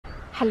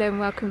Hello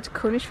and welcome to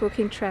Cornish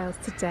Walking Trails.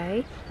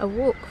 Today, a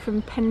walk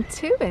from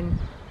Pentewan.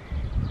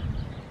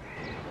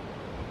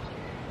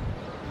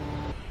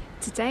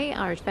 Today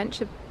our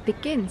adventure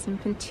begins in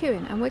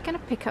Pentewan and we're going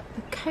to pick up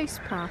the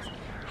coast path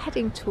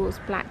heading towards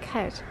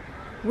Blackhead.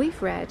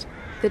 We've read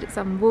that it's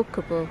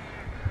unwalkable.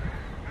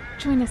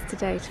 Join us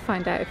today to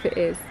find out if it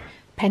is.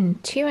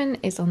 Pentewan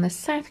is on the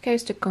south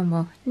coast of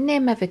Cornwall, near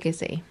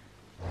Mevagissey.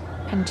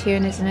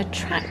 Pentewan is an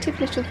attractive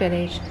little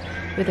village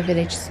with a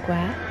village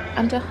square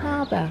and a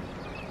harbour.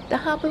 The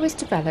harbour was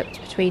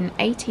developed between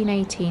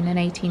 1818 and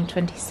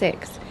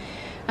 1826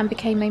 and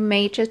became a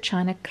major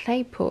china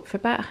clay port for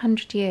about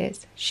 100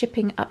 years,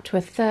 shipping up to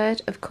a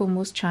third of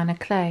Cornwall's china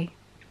clay.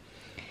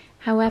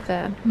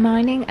 However,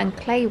 mining and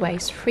clay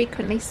waste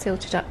frequently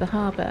silted up the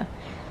harbour,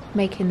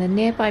 making the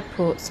nearby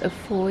ports of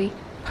Foy,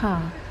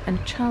 Parr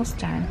and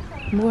Charlestown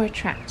more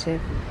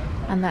attractive,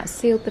 and that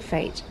sealed the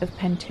fate of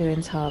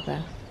Pentewan's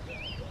harbour.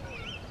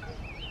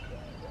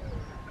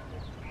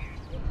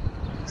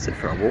 So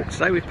for our walk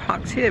today we've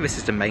parked here. This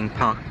is the main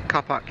car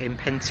park in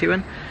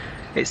Pentewan.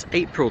 It's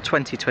April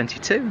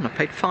 2022 and I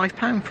paid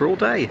 £5 for all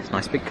day. It's a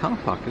nice big car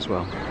park as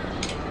well.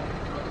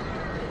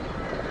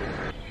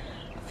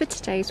 For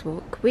today's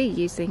walk we're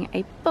using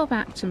a Bob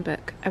Acton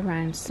book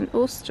around St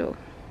Austell.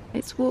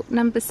 It's walk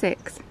number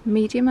 6,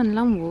 medium and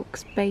long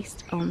walks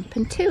based on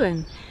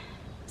Pentewan.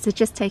 So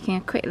just taking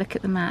a quick look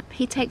at the map,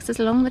 he takes us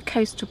along the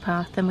coastal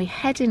path, then we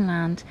head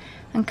inland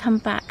and come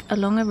back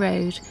along a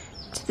road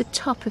to the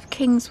top of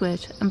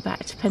Kingswood and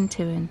back to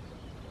Pentewan.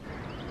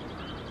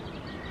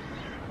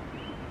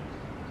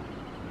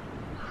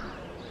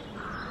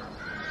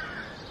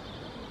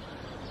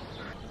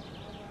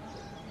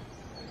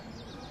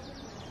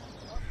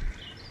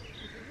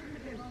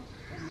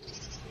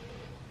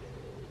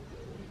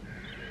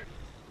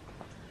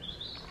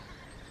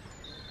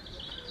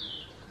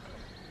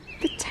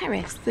 The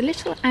terrace, the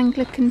little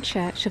Anglican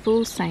church of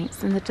All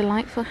Saints and the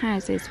delightful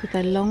houses with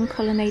their long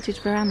colonnaded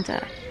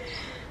veranda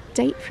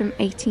date from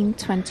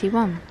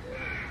 1821.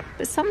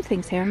 But some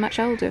things here are much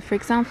older. For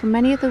example,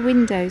 many of the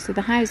windows of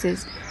the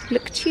houses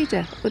look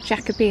Tudor or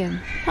Jacobean.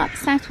 Part of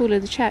the south wall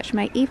of the church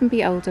may even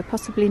be older,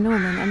 possibly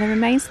Norman, and the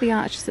remains of the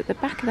arches at the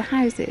back of the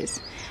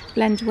houses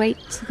lend weight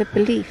to the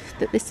belief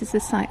that this is the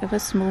site of a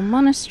small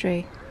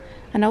monastery.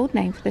 An old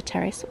name for the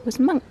terrace was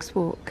Monk's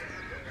Walk.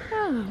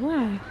 Oh,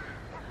 wow.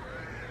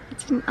 I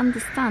didn't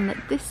understand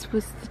that this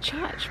was the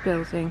church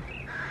building.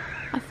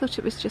 I thought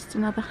it was just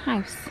another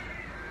house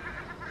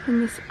in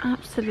this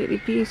absolutely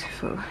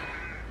beautiful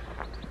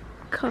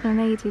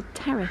colonnaded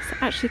terrace,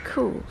 actually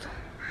called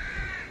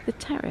the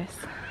terrace.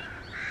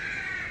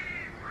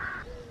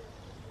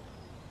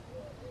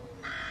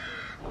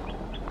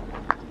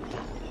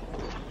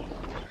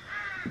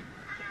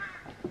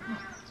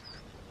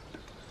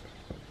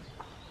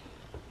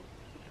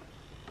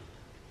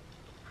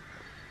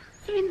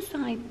 So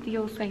inside the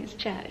All Saints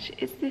Church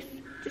is this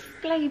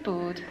display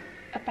board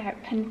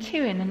about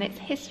Pentewan and its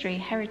history,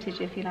 heritage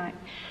if you like.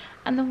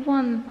 And the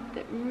one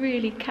that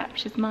really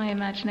captures my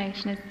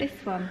imagination is this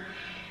one.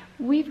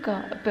 We've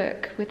got a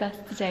book with us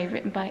today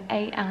written by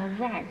A.L.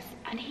 Rouse,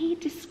 and he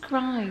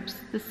describes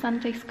the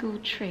Sunday school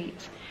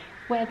treat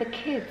where the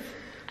kids,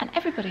 and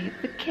everybody,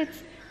 the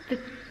kids, the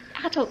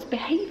adults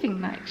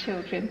behaving like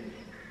children,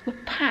 were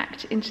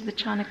packed into the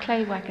china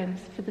clay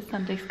wagons for the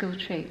Sunday school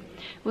treat.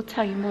 We'll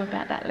tell you more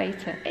about that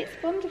later. It's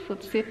wonderful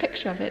to see a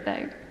picture of it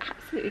though.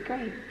 Absolutely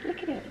great.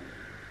 Look at it.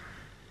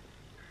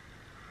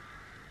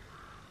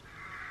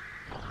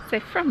 So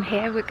from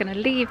here we're going to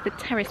leave the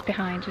terrace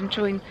behind and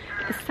join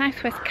the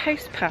southwest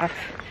coast path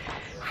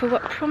for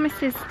what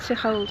promises to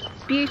hold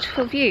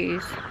beautiful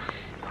views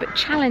but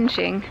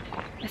challenging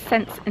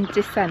ascents and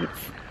descents.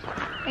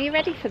 Are you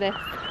ready for this?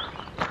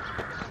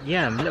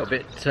 Yeah, I'm a little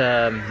bit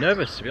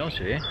nervous to be honest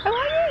with you. Oh,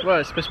 are you? Well,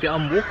 it's supposed to be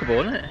unwalkable,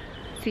 isn't it?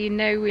 So you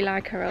know we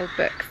like our old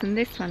books, and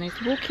this one is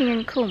Walking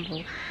in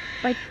Cornwall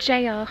by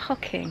JRA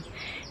Hockin.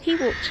 He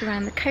walked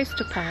around the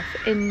coastal path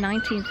in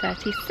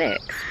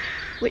 1936,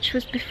 which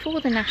was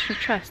before the National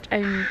Trust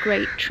owned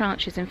great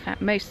tranches, in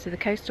fact most of the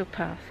coastal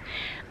path,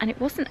 and it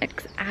wasn't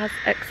as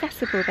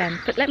accessible then.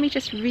 But let me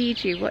just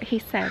read you what he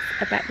says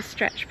about the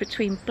stretch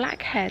between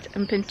Blackhead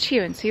and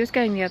Pentewan. So he was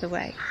going the other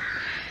way,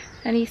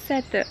 and he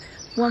said that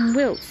one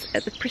wilts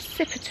at the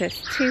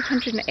precipitous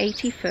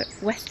 280-foot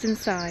western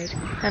side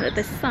and at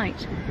the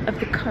sight of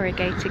the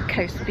corrugated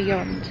coast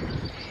beyond.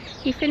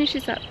 He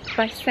finishes up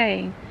by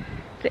saying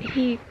that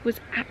he was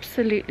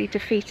absolutely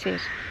defeated.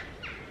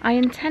 I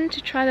intend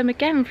to try them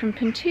again from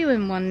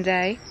Pentewan one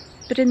day,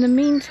 but in the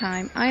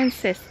meantime I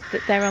insist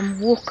that they're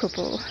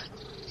unwalkable.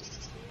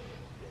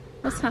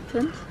 What's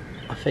happened?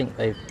 I think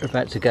they're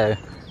about to go.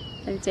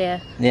 Oh dear.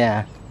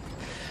 Yeah.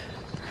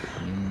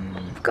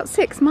 I've got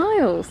 6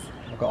 miles.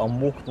 I've got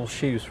unwalkable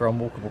shoes for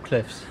unwalkable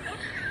cliffs.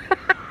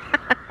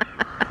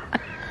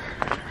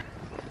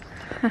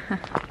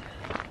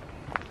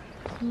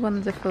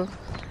 Wonderful.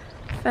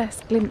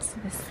 First glimpse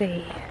of the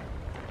sea.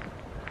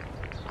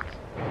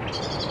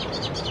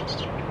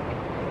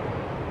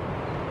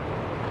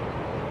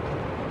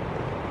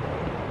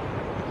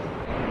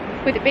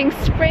 With it being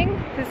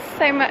spring, There's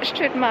so much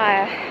to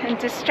admire and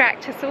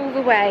distract us all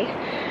the way.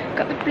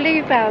 Got the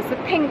bluebells, the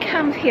pink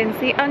campions,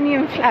 the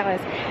onion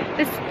flowers,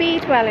 the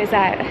speedwell is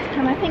out,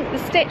 and I think the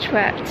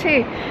stitchwork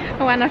too.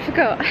 Oh, and I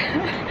forgot,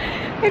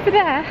 over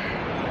there,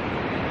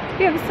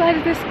 the other side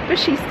of this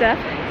bushy stuff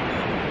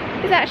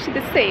is actually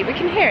the sea. We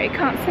can hear it,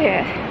 can't see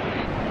it.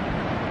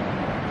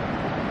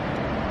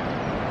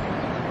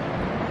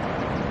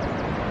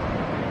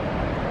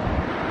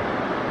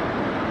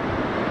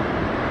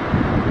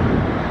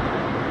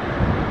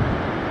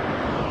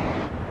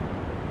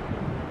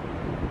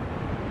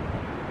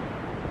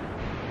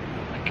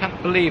 I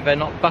can't believe they're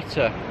not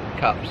butter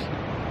cups.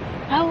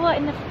 Oh, what,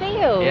 in the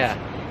field? Yeah.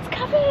 It's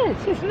covered,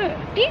 isn't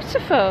it?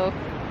 Beautiful.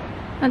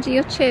 Under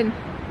your chin.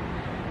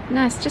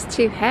 No, it's just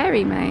too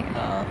hairy, mate.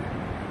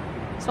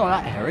 It's not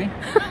that hairy.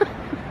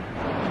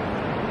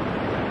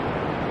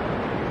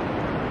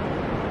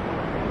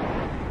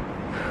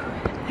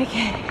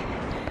 Okay.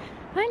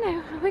 I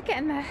know, we're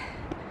getting there.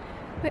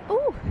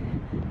 Oh!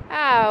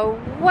 Oh,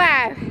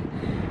 wow!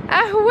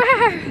 Oh,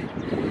 wow!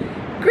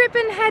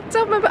 Gribbon head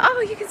Dobman, but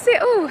oh, you can see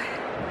it all.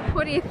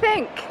 What do you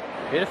think?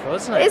 Beautiful,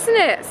 isn't it? Isn't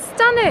it?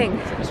 Stunning!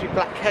 So it must be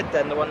Black Head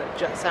then, the one that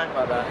juts out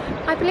like that.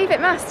 I believe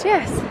it must,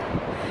 yes.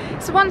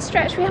 It's the one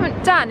stretch we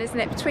haven't done, isn't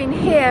it, between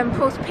here and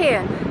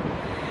Portpian?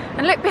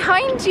 And look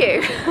behind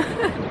you!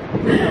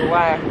 Oh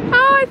wow.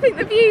 Oh, I think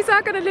the views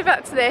are going to live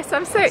up to this.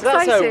 I'm so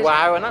excited. That's oh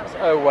wow and that's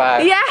oh wow.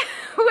 Yeah,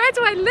 where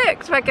do I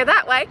look? Do I go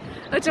that way?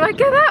 Or do I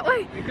go that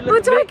way? Or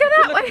do I go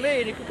that way? Look at me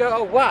and you could go,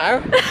 oh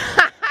wow.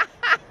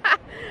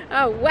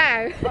 Oh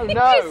wow. Oh You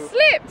no. just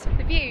slipped.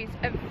 The views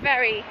are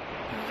very,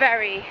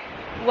 very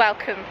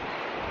welcome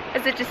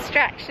as a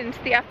distraction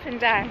to the up and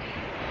down.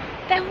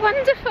 They're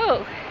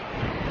wonderful.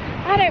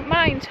 I don't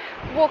mind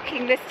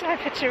walking this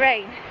type of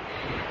terrain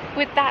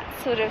with that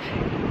sort of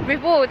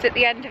reward at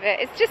the end of it.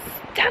 It's just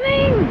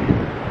stunning.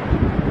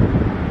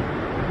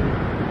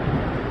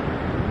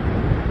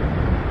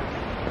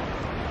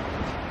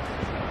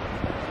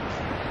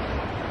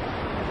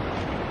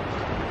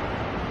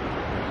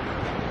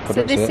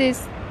 So this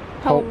is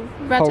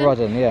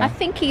Polruddon, yeah. I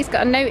think he's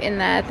got a note in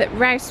there that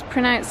Rouse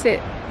pronounced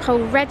it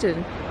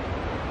Polruddon.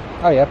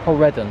 Oh yeah,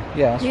 Polruddon,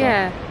 yeah, that's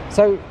Yeah. right.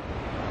 So,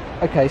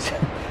 okay,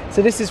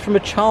 so this is from a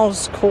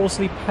Charles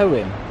Causley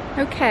poem.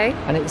 Okay.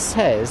 And it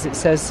says,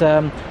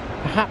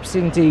 perhaps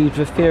indeed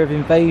the fear of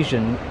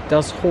invasion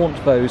does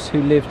haunt those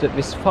who lived at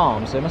this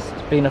farm. So it must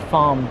have been a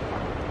farm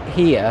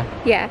here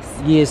Yes.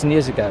 years and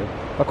years ago.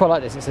 I quite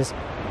like this. It says,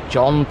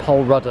 John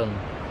Polruddon,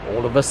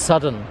 all of a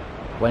sudden,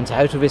 went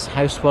out of his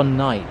house one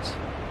night,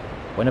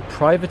 when a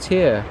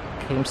privateer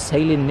came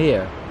sailing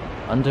near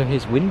under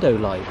his window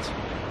light.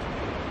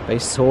 They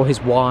saw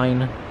his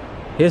wine,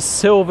 his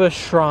silver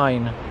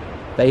shrine,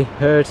 they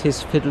heard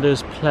his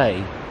fiddlers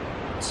play.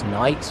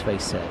 Tonight, they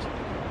said,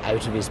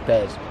 out of his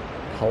bed,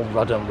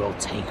 Polruddon will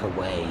take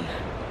away.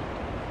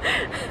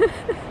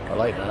 I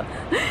like that.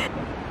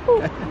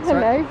 Oh,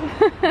 hello.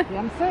 Yeah,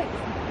 I'm sick.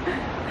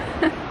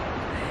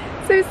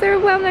 So is there a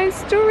well-known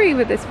story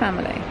with this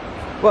family?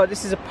 Well,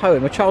 this is a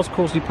poem, a Charles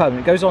Causley poem.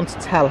 It goes on to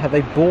tell how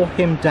they bore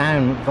him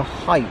down the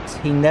height.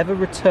 He never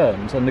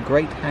returned and the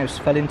great house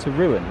fell into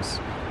ruins.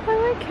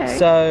 Oh, okay.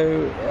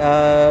 So,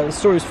 the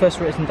story was first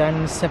written down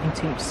in the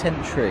 17th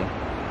century.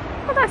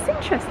 Well, that's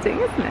interesting,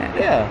 isn't it?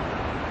 Yeah.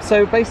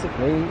 So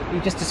basically, he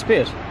just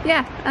disappeared.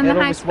 Yeah, and He the had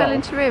all house this fell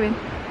wealth. into ruin.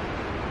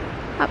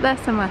 Up there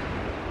somewhere.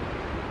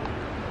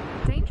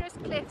 Dangerous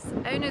cliffs.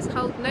 Owners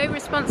hold no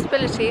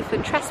responsibility for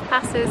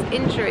trespassers'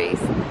 injuries.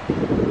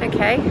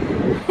 Okay,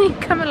 you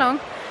come along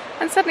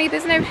and suddenly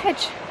there's no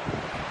hedge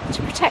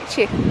to protect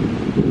you.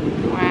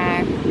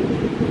 Wow.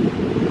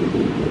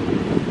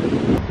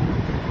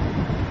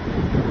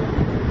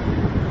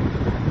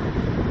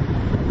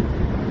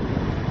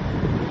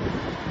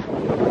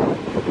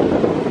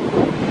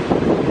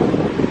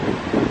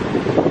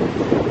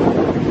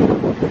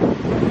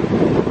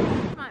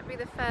 Might be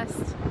the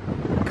first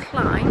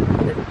climb.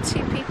 The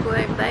two people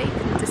over there, you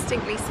can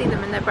distinctly see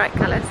them in their bright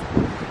colours.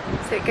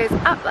 So it goes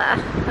up there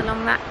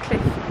along that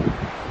cliff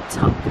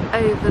top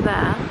over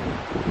there,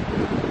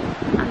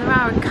 and there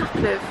are a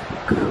couple of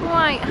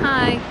quite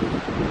high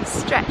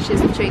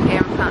stretches between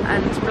here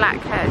and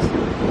Blackhead.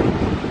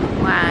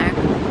 Wow.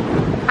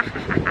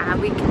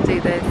 We can do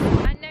this.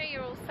 I know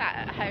you're all sat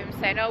at home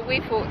saying, oh,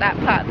 we've walked that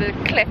part of the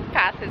cliff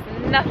path, there's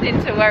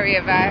nothing to worry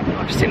about.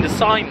 I've just seen the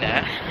sign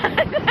there.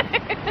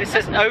 It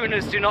says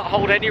owners do not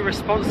hold any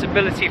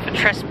responsibility for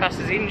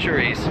trespassers'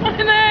 injuries.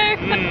 I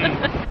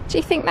know. Do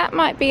you think that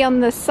might be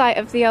on the site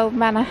of the old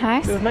manor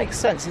house? It would make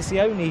sense. It's the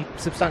only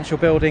substantial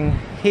building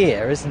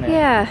here, isn't it?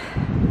 Yeah.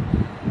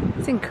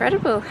 It's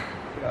incredible.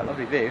 Yeah,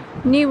 lovely view.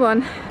 New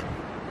one.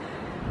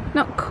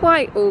 Not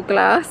quite all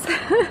glass.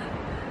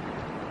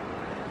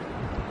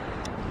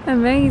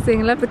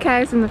 Amazing. Love the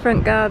cows in the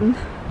front garden.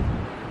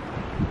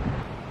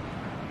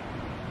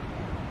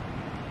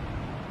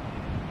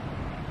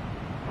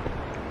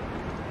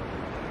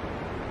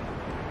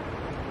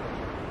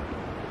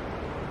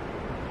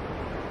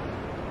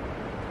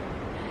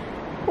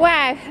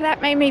 Wow,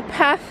 that made me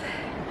puff.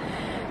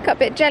 Got a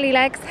bit jelly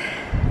legs.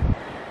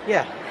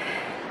 Yeah.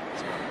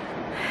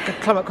 You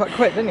climb up quite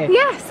quick, didn't you?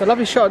 Yes. It's a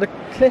lovely shot of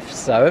the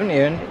cliffs though, haven't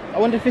you? And I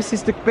wonder if this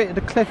is the bit of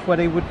the cliff where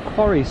they would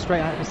quarry straight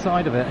out the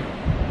side of it.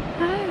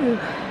 Oh.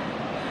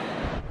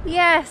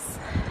 Yes.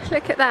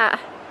 Look at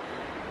that.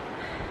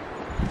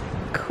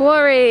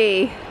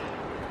 Quarry.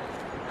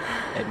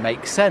 It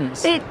makes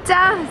sense. It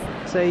does.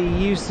 So they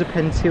used the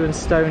Pentewan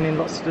stone in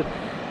lots of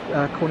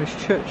the Cornish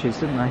churches,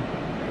 didn't they?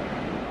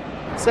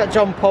 So that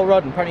John Paul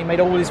Rudden apparently made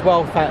all his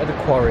wealth out of the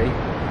quarry.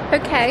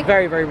 Okay.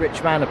 Very, very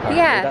rich man apparently,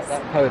 Yes.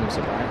 that poem's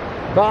about.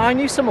 But I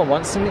knew someone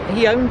once and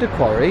he owned a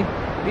quarry.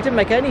 He didn't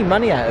make any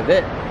money out of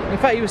it. In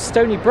fact, he was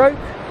stony broke.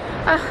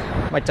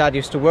 My dad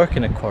used to work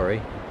in a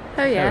quarry.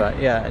 Oh yeah. Right,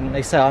 yeah, and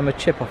they say I'm a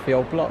chip off the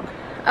old block.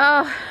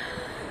 Oh.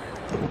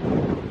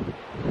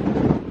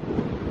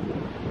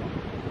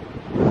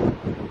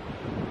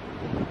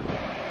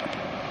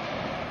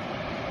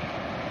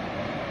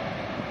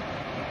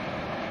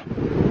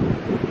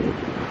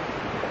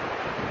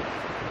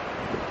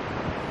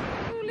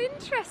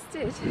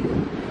 Interested.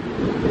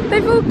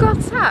 They've all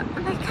got up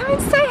and they come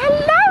and say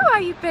hello,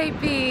 are you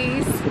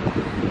babies?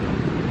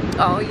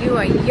 Oh, you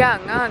are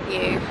young, aren't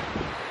you?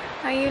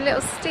 Are you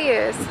little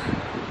steers?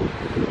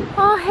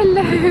 Oh,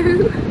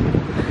 hello.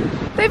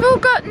 They've all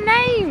got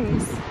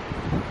names.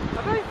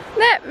 Have they?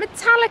 Look,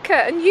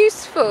 Metallica and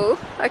Useful.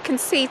 I can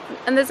see,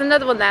 and there's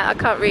another one there I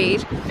can't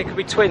read. It could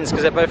be twins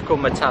because they're both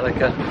called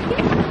Metallica.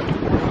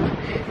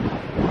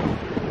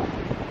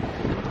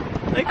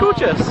 They're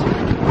gorgeous.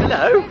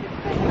 Hello.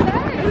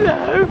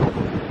 Hello.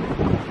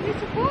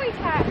 Little boy's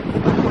house.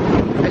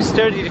 How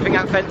sturdy do you think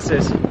that fence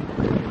is?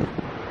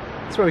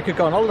 That's where we could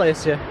go on holiday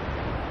this year.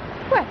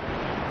 Where?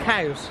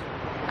 Cows.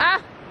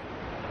 Ah!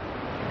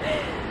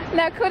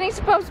 Now, according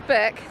to Bob's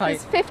book,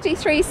 there's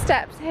 53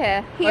 steps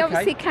here. He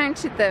obviously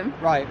counted them.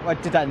 Right, well, I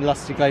did that in the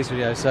Lusty Glaze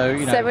video, so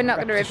you know. So we're not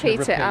going to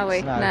repeat it, are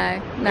we? No.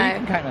 You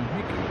can count them.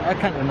 I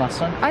counted them last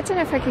time. I don't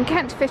know if I can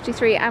count to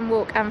 53 and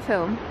walk and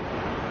film.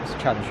 It's a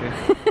challenge for you.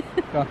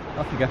 Go on,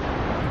 off you go.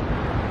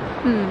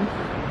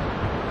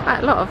 Quite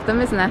a lot of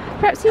them, isn't there?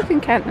 Perhaps you can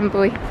count them,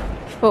 boy.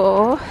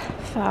 4,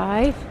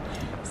 5,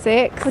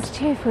 6,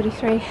 42,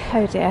 43.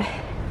 Oh dear.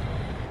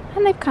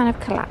 And they've kind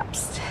of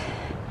collapsed.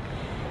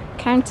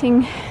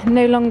 Counting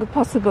no longer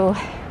possible.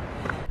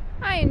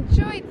 I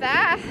enjoyed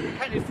that.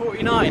 I counted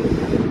 49.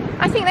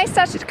 I think they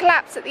started to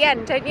collapse at the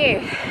end, don't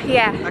you?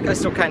 Yeah. I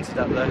still counted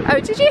up though. Oh,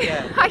 did you?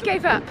 Yeah. I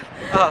gave up.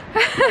 Oh,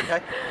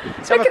 okay.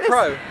 So I'm a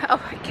pro.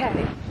 Oh,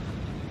 okay.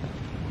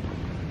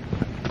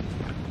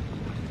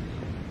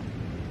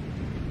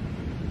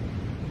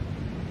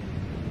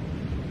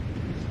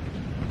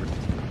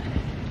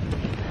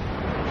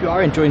 If you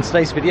are enjoying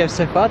today's video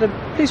so far, then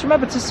please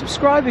remember to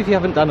subscribe if you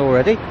haven't done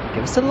already.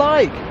 Give us a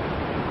like.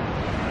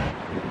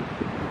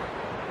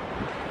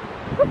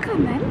 We'll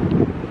come then.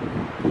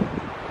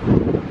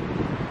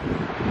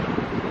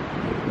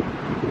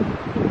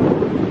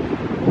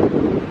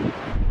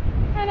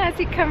 And as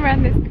you come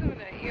around this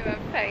corner, you are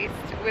faced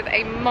with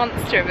a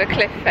monster of a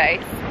cliff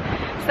face.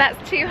 So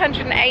that's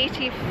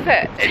 280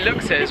 foot. It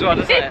looks it as well,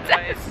 doesn't it?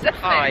 It's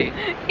high.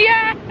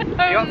 Yeah.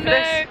 You up for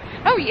this?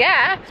 Oh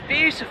yeah. It's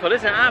beautiful,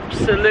 isn't it?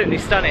 Absolutely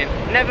stunning.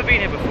 Never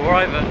been here before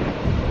either.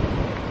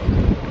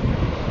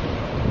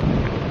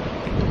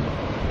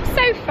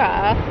 So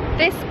far,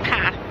 this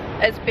path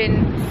has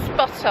been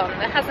spot on.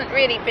 There hasn't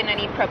really been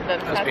any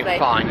problems, has It's there? been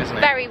fine, isn't it?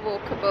 Very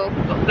walkable.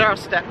 There are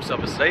steps,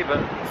 obviously, but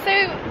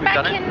So back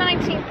done it. in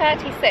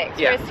 1936,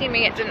 Yeah. we're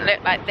assuming it didn't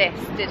look like this,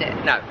 did it?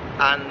 no.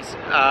 And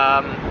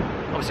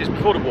obviously it's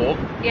before the war.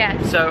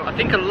 Yes. So I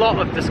think a lot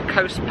of this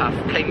coast path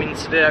came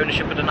into the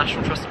ownership of the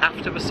National Trust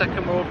after the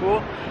Second World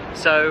War.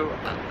 So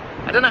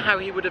I don't know how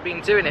he would have been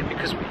doing it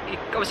because he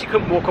obviously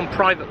couldn't walk on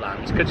private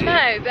land, could you?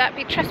 No, that'd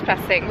be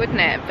trespassing, wouldn't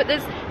it? But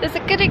there's a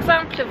good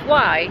example of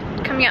why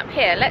coming up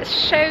here. Let's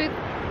show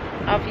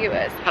our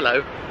viewers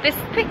Hello. this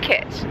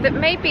thicket that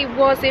maybe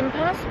was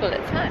impassable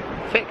at the time.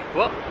 Thick?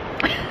 What?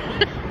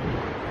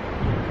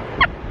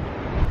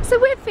 So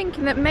we're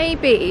thinking that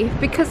maybe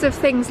because of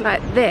things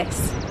like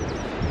this,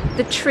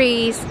 the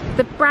trees,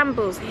 the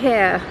brambles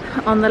here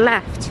on the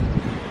left,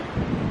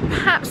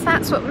 perhaps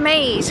that's what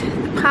made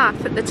the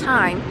path at the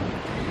time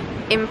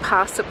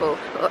impassable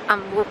or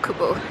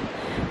unwalkable,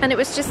 and it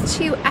was just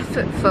too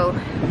effortful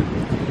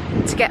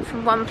to get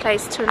from one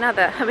place to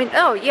another. I mean,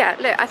 oh yeah,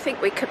 look, I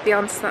think we could be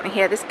onto something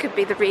here. This could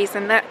be the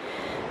reason that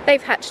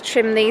they've had to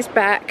trim these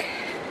back.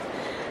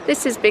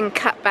 This has been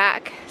cut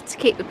back to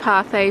keep the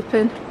path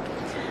open.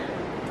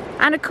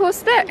 And of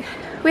course, look,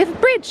 we have a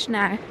bridge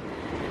now.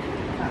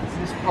 So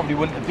this probably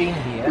wouldn't have been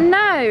here.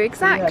 No,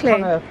 exactly. Yeah,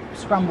 trying to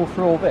scramble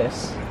through all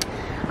this.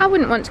 I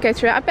wouldn't want to go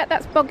through it. I bet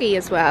that's boggy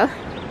as well.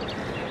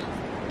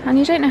 And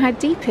you don't know how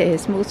deep it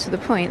is, more to the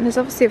point. There's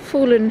obviously a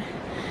fallen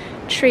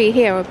tree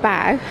here, or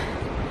bough.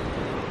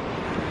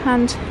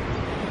 And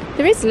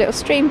there is a little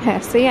stream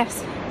here, so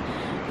yes.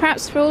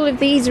 Perhaps for all of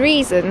these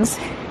reasons,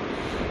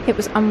 it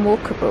was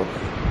unwalkable.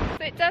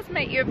 So it does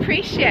make you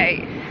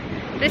appreciate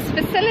this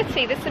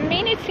facility, this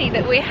amenity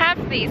that we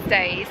have these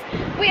days.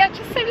 We are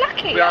just so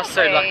lucky. We are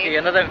so lucky,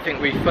 and I don't think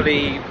we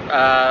fully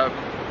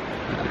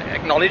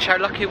acknowledge how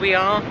lucky we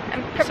are.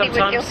 And probably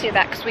we're guilty of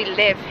that because we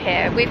live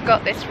here. We've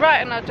got this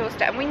right on our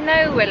doorstep, and we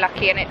know we're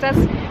lucky, and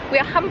we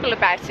are humble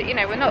about it. You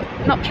know, we're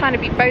not trying to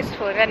be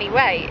boastful in any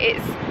way.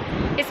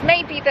 It's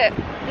maybe that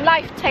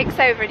life takes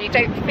over and you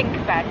don't think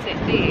about it,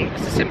 do you?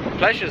 It's the simple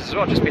pleasures as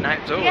well, just being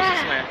outdoors,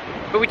 isn't it?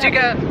 But we do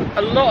get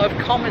a lot of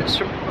comments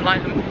from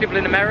like people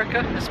in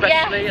America,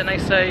 especially, and they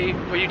say,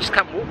 well, you just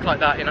can't walk like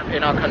that in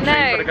our country. No.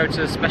 You've got to go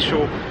to a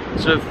special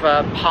sort of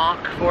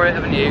park for it,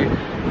 haven't you?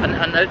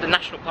 And the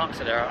national parks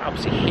there are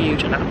obviously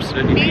huge and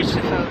absolutely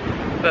beautiful.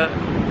 But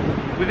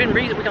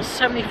we've got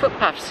so many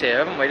footpaths here,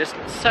 haven't we? There's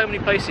so many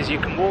places you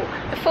can walk.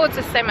 It affords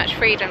us so much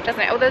freedom, doesn't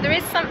it? Although there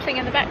is something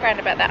in the background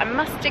about that. I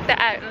must dig that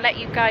out and let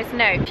you guys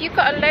know. If you've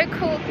got a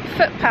local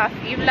footpath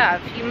you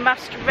love, you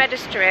must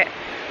register it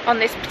on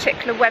this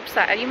particular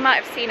website, and you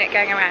might have seen it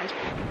going around.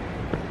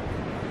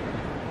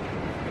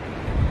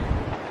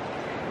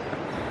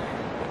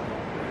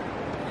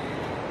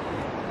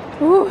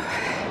 Ooh.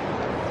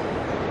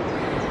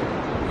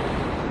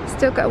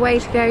 Still got a way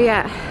to go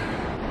yet.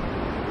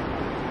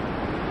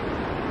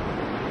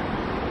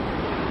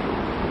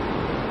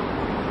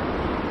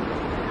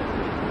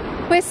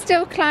 We're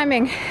still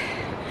climbing.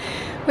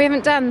 We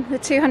haven't done the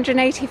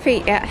 280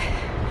 feet yet.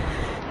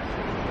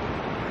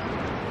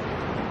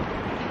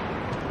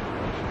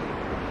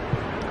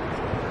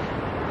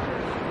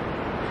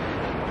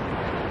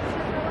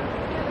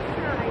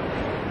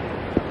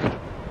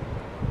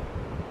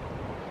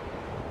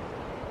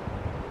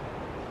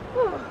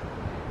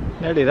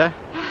 Nearly there.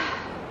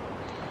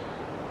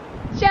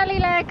 Jelly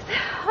legs.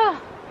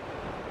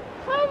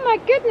 Oh my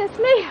goodness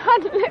me, I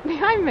hadn't looked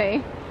behind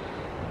me.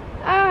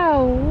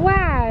 Oh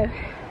wow.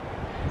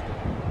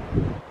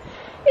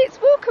 It's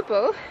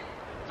walkable,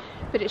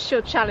 but it's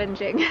sure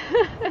challenging.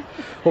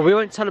 Well, we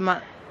won't tell them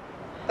that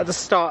at the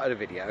start of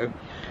the video.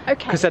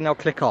 Okay. Because then they'll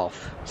click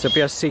off. So it'll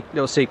be a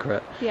little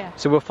secret. Yeah.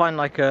 So we'll find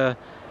like a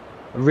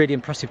really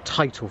impressive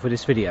title for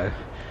this video.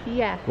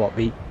 Yeah. What,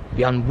 the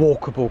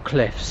unwalkable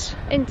cliffs.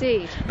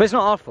 Indeed. But it's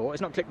not our fault,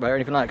 it's not clickbait or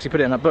anything like that, because you put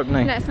it in that book,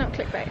 didn't you? No, it's not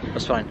clickbait.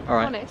 That's fine,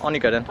 alright. Honest. On you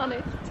go then.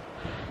 Honest.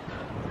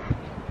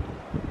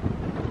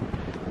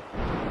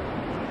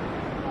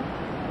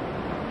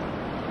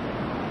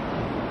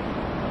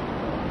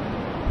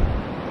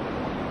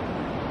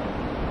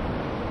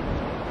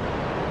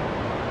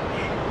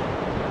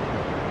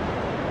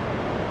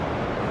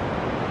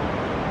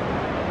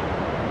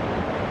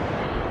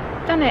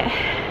 Done it.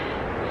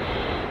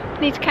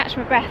 Need to catch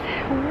my breath.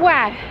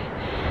 Wow,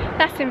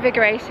 that's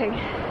invigorating.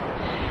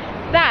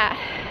 That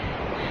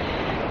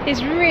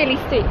is really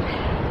steep.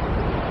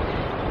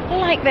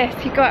 Like this,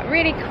 you go up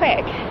really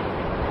quick.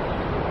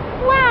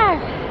 Wow.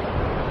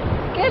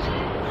 Good.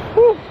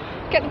 Woo.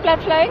 Get the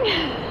blood flowing.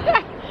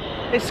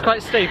 It's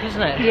quite steep,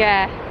 isn't it?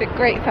 Yeah, but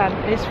great fun.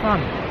 It's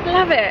fun.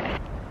 Love it.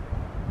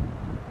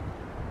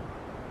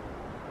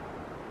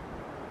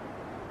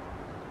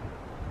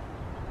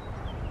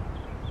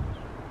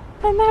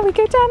 And now we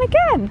go down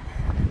again.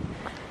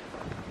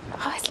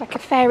 Oh, it's like a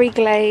fairy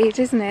glade,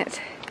 isn't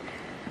it?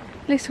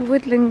 Little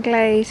woodland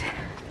glade.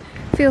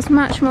 Feels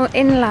much more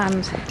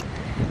inland.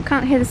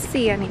 Can't hear the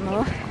sea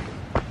anymore.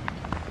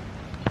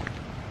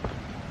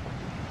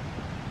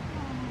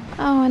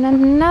 Oh, and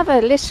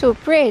another little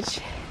bridge.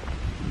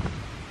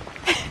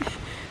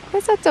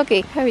 Where's our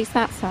doggy? Oh, he's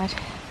that side.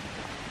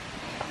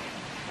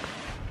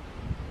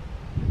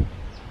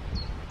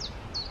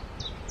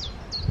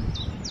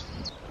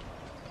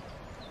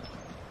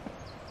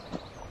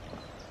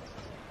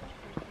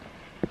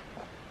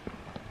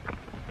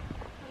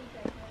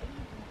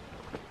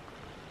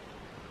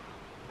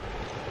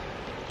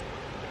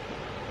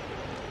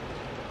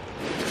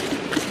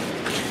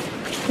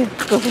 Good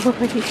boy.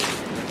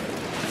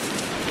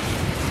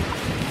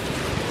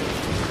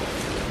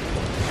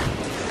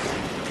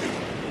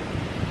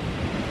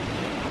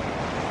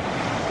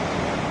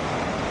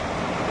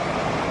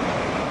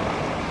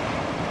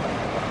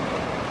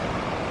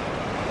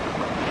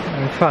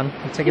 Fun.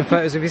 You're taking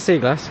photos of your sea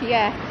glass?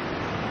 Yeah.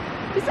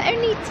 There's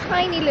only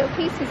tiny little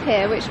pieces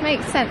here, which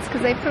makes sense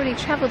because they've probably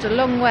travelled a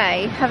long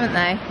way, haven't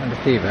they? And a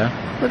few there.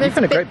 Well, there's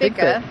a bit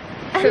bigger.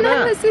 And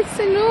then there's this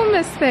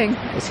enormous thing.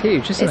 It's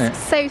huge, isn't it? It's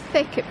so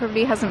thick it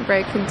probably hasn't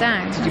broken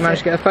down. Did you manage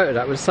to get a photo of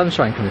that with the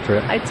sunshine coming through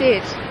it? I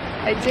did.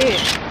 I did.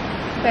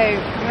 So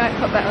we might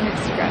put that on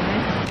Instagram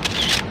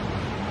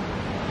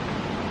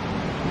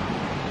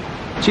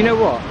now. Do you know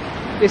what?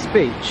 This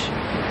beach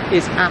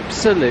is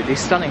absolutely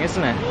stunning,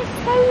 isn't it?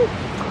 It's so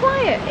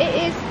quiet. It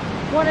is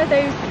one of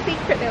those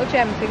secret little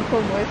gems in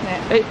Cornwall, isn't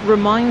it? It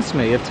reminds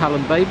me of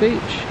Talon Bay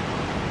Beach.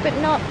 But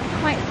not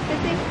quite as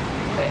busy.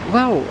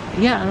 Well,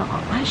 yeah, and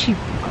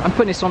I'm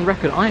putting this on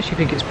record, I actually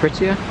think it's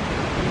prettier.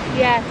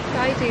 Yes,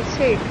 I do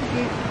too,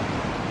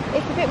 because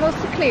it's a bit more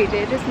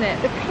secluded, isn't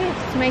it? The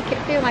cliffs make it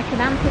feel like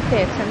an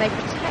amphitheatre and they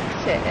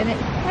protect it, and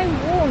it's so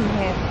warm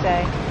here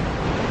today.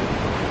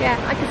 Yeah,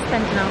 I could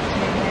spend an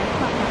afternoon here,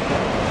 quite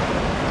happy.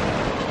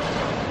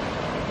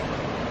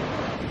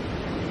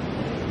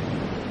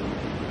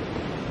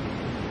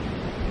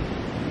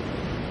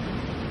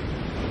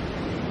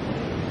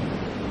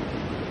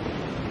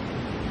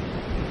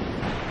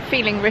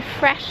 feeling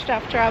refreshed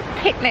after our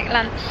picnic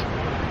lunch.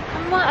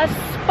 And what a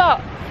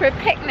spot for a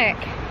picnic.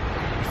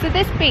 So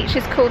this beach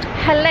is called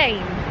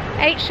Hallane,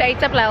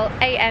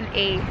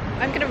 Hallane.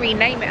 I'm going to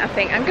rename it, I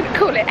think. I'm going to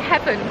call it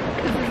Heaven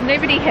because there's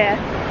nobody here.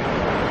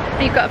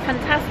 And you've got a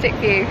fantastic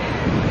view.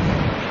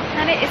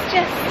 And it is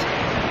just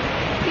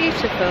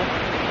beautiful.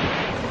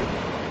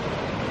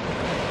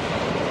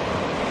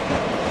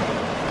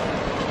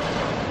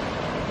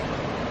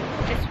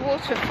 This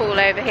waterfall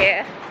over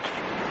here.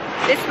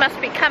 This must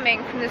be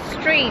coming from the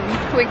stream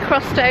we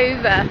crossed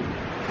over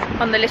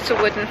on the little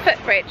wooden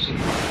footbridge.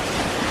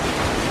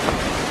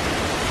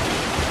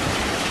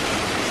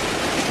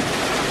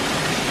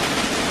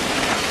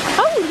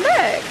 Oh,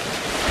 look!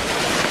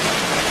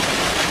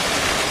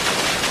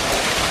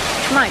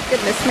 My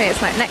goodness me,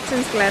 it's like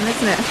Necton's Glen,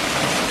 isn't it?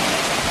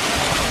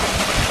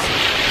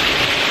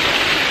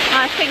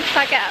 I think if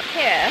I get up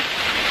here,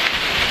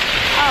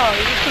 oh,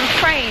 you can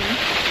frame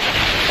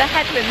the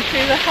headland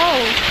through the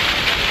hole.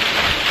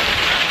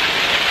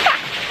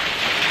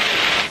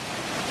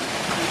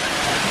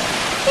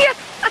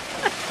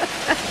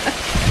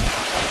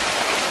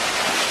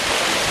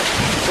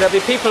 There'll be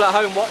people at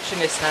home watching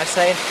this now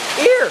saying,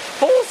 "Here,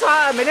 pause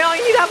a minute, I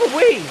need to have a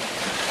wee."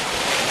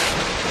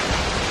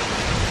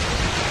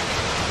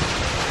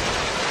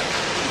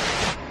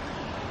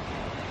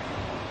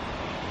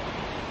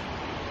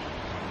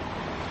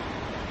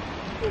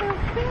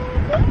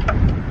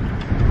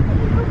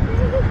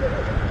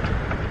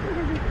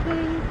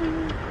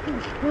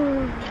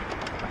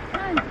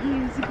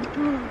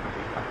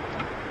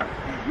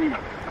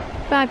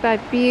 Bye bye,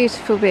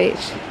 beautiful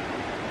beach.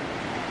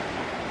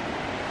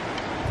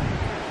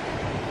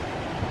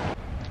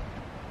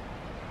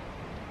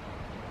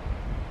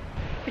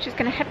 We're just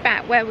going to head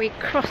back where we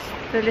crossed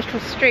the little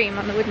stream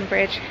on the wooden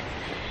bridge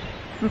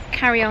and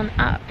carry on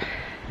up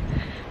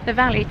the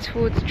valley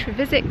towards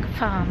Trevisick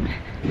Farm.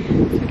 So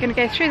we're going to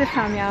go through the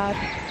farmyard,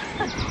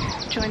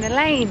 join a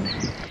lane.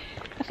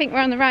 I think we're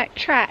on the right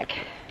track.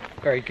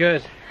 Very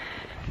good.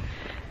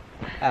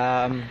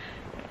 Yeah,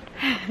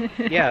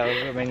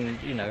 I mean,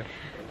 you know,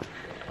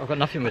 I've got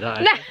nothing with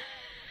that.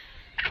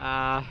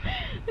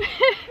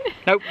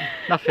 Nope,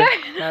 nothing.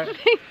 No.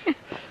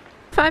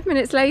 5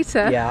 minutes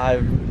later. Yeah,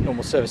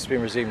 normal service has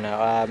been resumed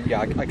now.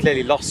 Yeah, I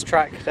clearly lost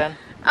track then.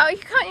 Oh, you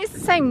can't use the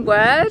same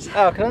word.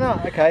 Oh, can I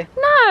not? Okay.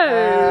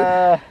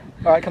 No.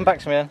 Alright, come back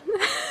to me then.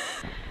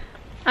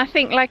 I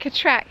think like a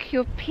track,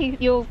 you're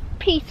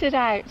petered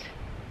out.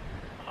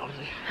 Oh,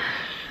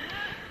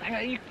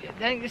 hang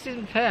on, this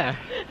isn't fair.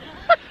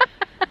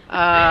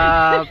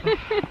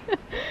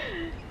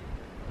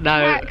 No.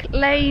 Track,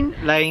 lane,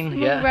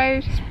 yeah.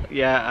 road.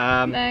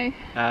 Yeah. No.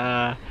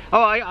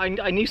 Oh,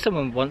 I knew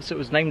someone once that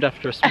was named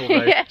after a small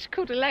road. Yeah, it's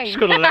called a lane. It's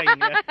called a lane,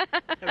 yeah.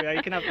 There we go,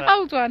 you can have that.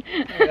 Old one.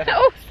 Yeah.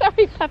 Oh,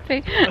 sorry,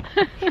 puppy.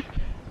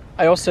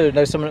 I also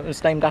know someone that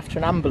was named after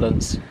an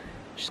ambulance.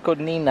 She's called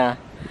Nina.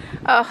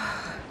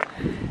 Oh,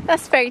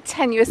 that's very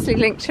tenuously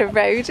linked to a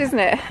road, isn't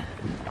it?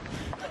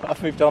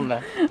 I've moved on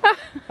there.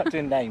 I'm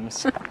doing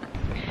names.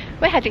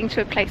 We're heading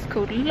to a place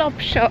called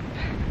Lob's Shop.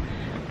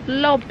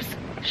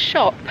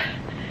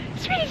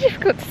 It's really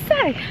difficult to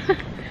say.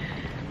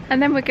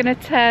 And then we're going to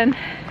turn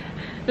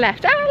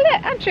left. Oh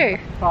look, Andrew.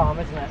 Farm,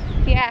 isn't it?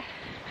 Yeah.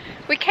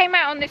 We came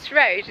out on this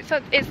road.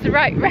 It's the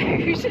right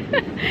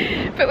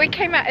road. But we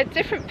came out at a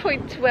different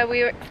point to where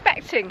we were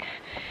expecting.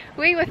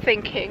 We were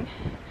thinking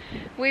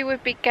we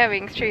would be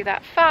going through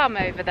that farm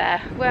over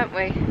there, weren't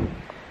we?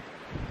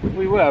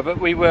 We were, but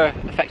we were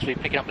effectively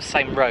picking up the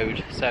same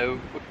road, so...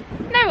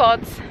 No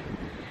odds.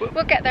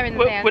 We'll get there in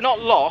the end. We're not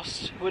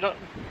lost. We're not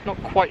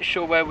quite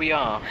sure where we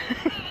are.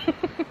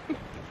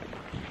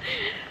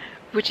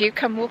 Would you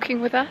come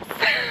walking with us?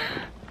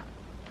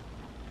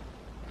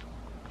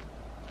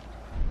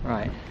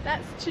 Right.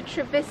 That's to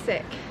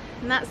Trevisick,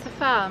 and that's the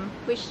farm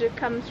we should have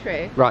come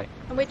through. Right.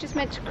 And we're just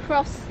meant to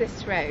cross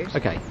this road.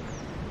 Okay.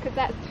 Because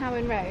that's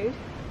Towan Road,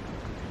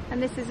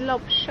 and this is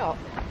Lob's Shop.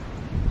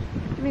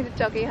 Give me the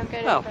doggy, I'm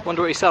going over.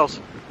 Wonder what he sells.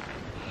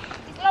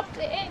 He's lobbed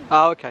it in.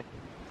 Oh, okay.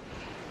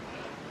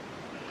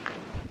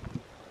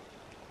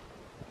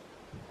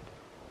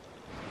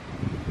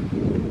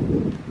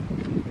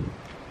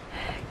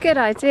 Good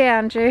idea,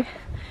 Andrew.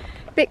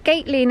 Bit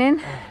gate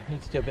leaning.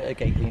 Need to do a bit of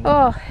gate leaning.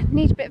 Oh,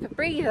 need a bit of a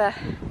breather.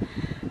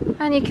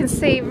 And you can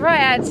see right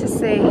out to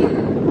sea.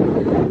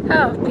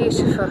 Oh,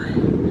 beautiful.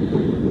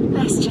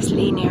 Let's just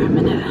lean here a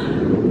minute.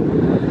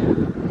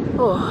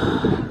 Oh.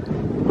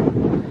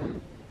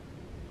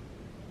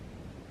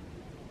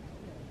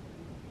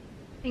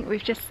 I think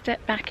we've just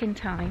stepped back in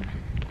time.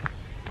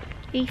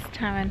 East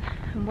Towan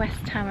and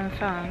West Towan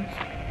farms.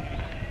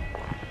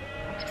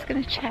 Just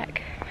going to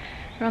check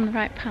we're on the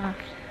right path.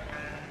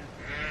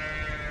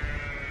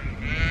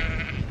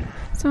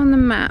 So on the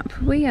map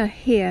we are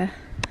here.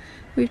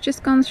 We've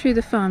just gone through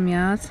the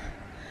farmyard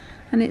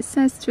and it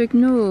says to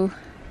ignore.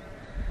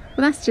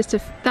 Well, that's just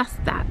a that's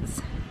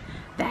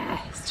there.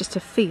 It's just a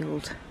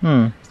field.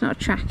 It's not a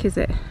track, is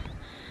it?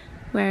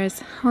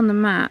 Whereas on the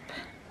map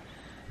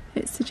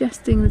it's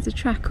suggesting there's a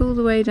track all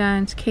the way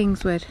down to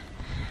Kingswood.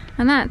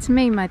 And that, to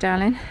me, my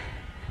darling,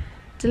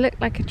 to look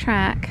like a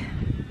track.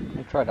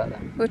 We'll try that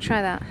then. We'll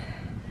try that.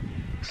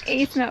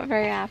 He's not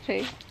very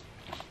happy.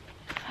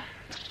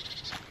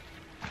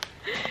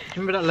 Do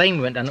you remember that lane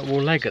we went down at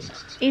Warlegan?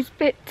 He's a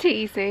bit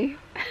teasy.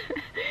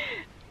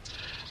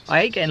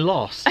 I hate getting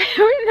lost.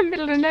 We're in the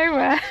middle of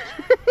nowhere.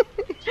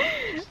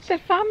 The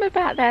farmer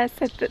back there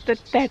said that the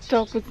dead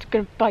dog was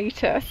going to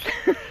bite us.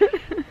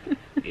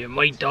 Yeah,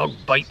 my dog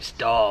bites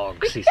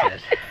dogs, he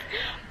said.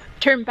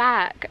 Turn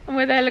back, and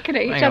we're there looking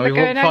at each Hang on, other we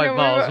going, walked 5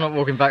 miles, not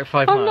walking back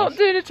 5 I'm miles. not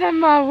doing a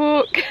 10-mile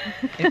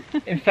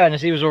walk. In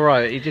fairness, he was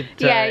alright. He did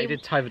Yeah, he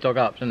did tie the dog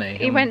up, didn't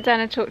he? He went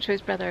down and talked to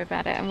his brother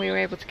about it, and we were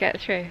able to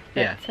get through.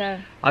 But, yeah.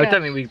 I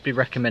don't think we'd be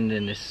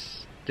recommending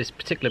this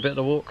particular bit of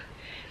the walk.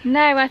 No,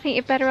 I think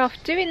you're better off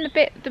doing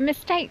the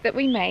mistake that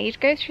we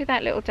made, go through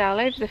that little dell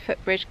over the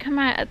footbridge, come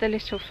out at the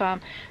little farm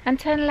and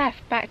turn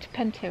left back to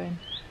Pentewan.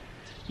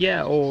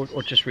 Yeah, or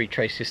just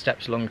retrace your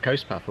steps along the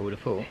coast path, I would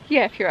have thought.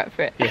 Yeah, if you're up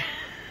for it. Yeah.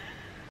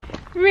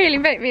 Really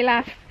make me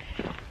laugh.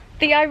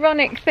 The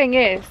ironic thing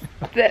is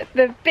that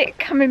the bit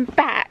coming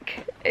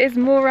back is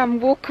more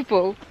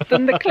unwalkable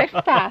than the cliff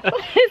path,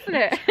 isn't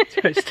it?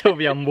 So it's still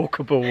the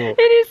unwalkable walk.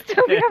 It is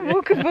still the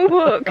unwalkable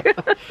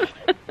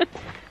walk.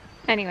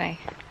 Anyway,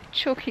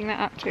 chalking that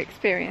up to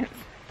experience.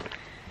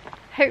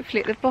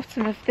 Hopefully at the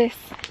bottom of this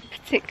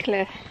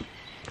particular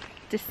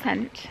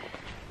descent,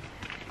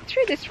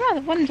 through this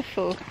rather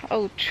wonderful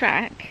old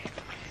track,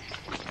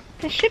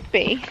 there should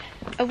be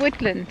a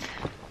woodland.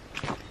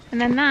 And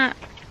then that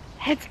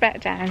heads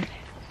back down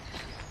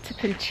to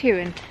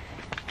Pentewan.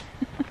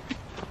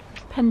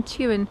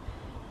 Pentewan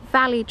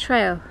Valley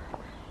Trail.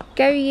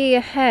 Go ye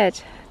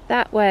ahead,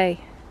 that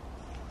way.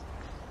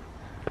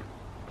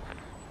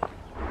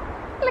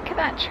 Look at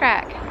that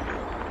track.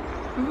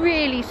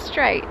 Really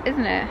straight,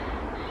 isn't it?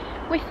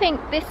 We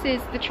think this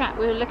is the track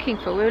we were looking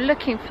for. We were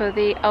looking for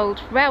the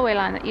old railway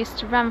line that used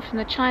to run from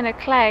the China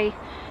Clay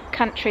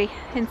country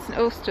in St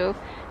Austell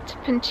to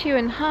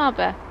Pentewan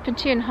Harbour.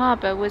 Pentewan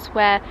Harbour was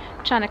where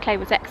China Clay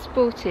was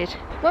exported.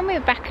 When we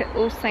were back at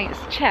All Saints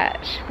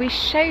Church, we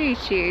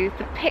showed you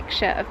the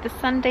picture of the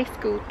Sunday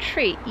school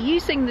treat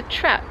using the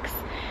trucks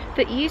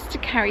that used to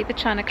carry the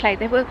China Clay.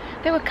 They were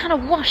kind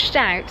of washed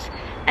out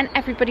and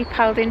everybody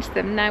piled into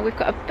them. Now we've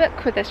got a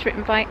book with us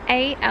written by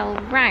A.L.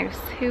 Rouse,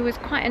 who was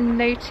quite a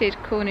noted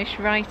Cornish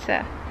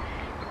writer.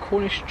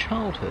 Cornish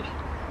childhood.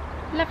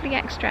 Lovely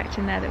extract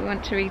in there that we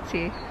want to read to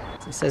you.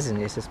 It says in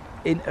here, it says,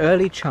 in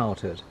early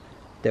childhood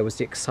there was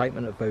the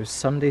excitement of those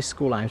Sunday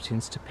school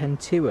outings to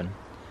Pentewan.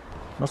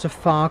 Not a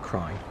far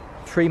cry,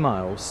 3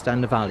 miles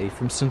down the valley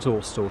from St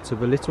Austell to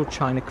the little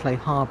China Clay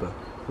harbour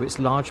with its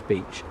large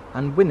beach,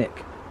 and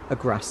Winnick, a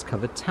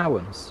grass-covered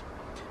towers.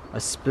 A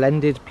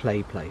splendid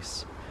play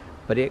place.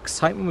 But the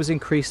excitement was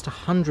increased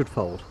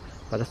 100-fold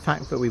by the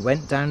fact that we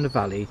went down the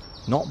valley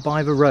not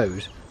by the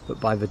road but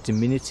by the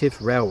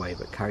diminutive railway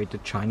that carried the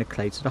China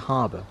Clay to the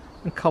harbour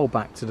and coal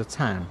back to the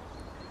town.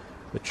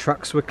 The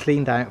trucks were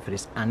cleaned out for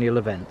this annual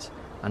event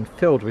and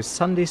filled with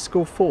Sunday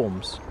school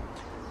forms.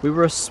 We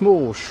were a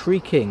small,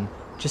 shrieking,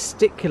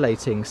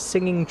 gesticulating,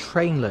 singing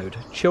trainload,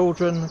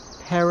 children,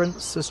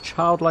 parents as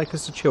childlike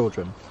as the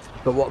children.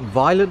 But what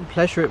violent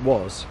pleasure it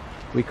was!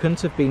 We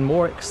couldn't have been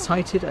more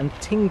excited and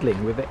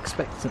tingling with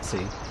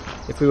expectancy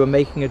if we were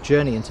making a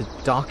journey into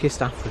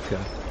darkest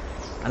Africa.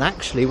 And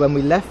actually, when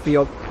we left the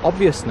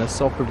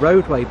obviousness of the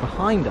roadway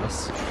behind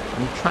us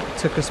and the track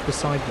took us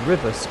beside the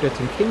river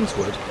skirting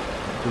Kingswood,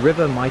 the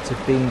river might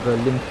have been the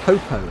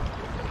Limpopo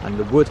and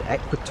the wood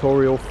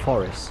equatorial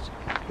forest.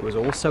 It was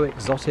also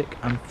exotic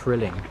and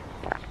thrilling.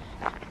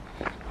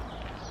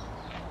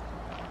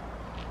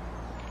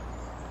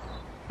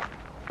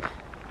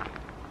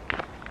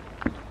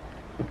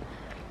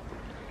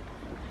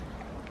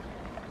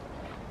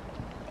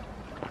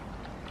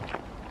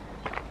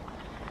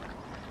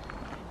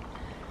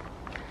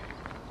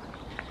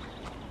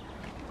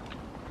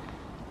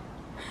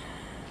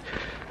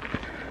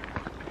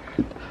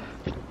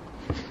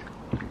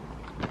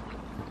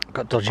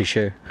 Got dodgy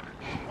shoe.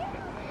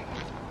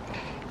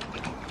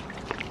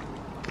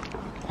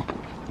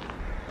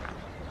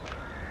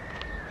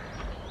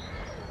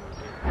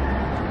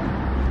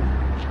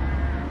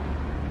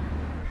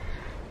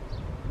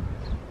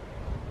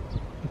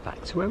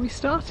 Back to where we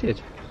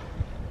started.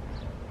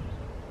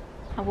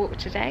 Our walk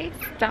today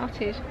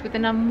started with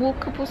an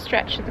unwalkable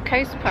stretch of the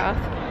coast path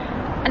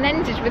and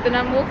ended with an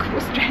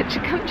unwalkable stretch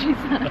of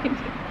countryside.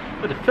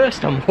 But the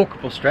first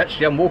unwalkable stretch,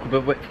 the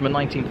unwalkable bit from the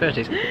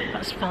 1930s,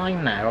 that's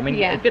fine now. I mean,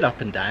 yeah. A bit up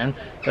and down,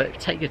 but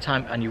take your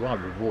time and you are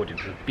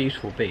rewarded with a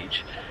beautiful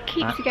beach.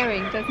 Keeps you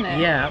going, doesn't it?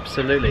 Yeah,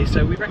 absolutely.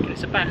 So we reckon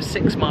it's about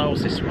 6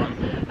 miles, this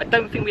one. I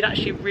don't think we'd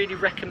actually really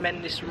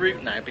recommend this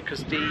route now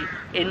because the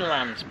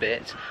inland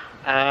bit,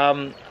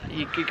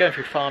 you're going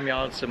through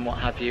farmyards and what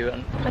have you.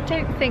 And I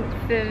don't think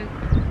the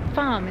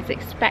farm is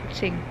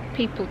expecting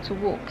people to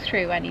walk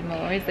through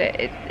anymore, is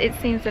it? It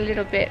seems a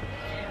little bit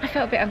I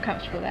felt a bit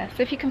uncomfortable there.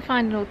 So if you can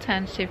find an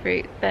alternative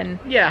route, then...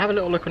 Yeah, have a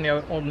little look on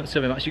the Ordnance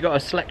Survey maps. You've got a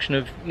selection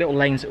of little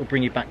lanes that will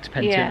bring you back to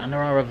Pentewan, Yeah. and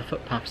there are other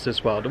footpaths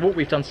as well. The walk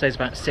we've done today is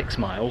about 6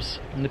 miles,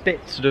 and the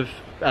bit sort of,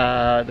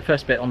 the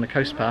first bit on the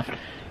coast path, if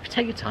you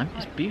take your time,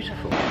 it's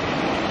beautiful.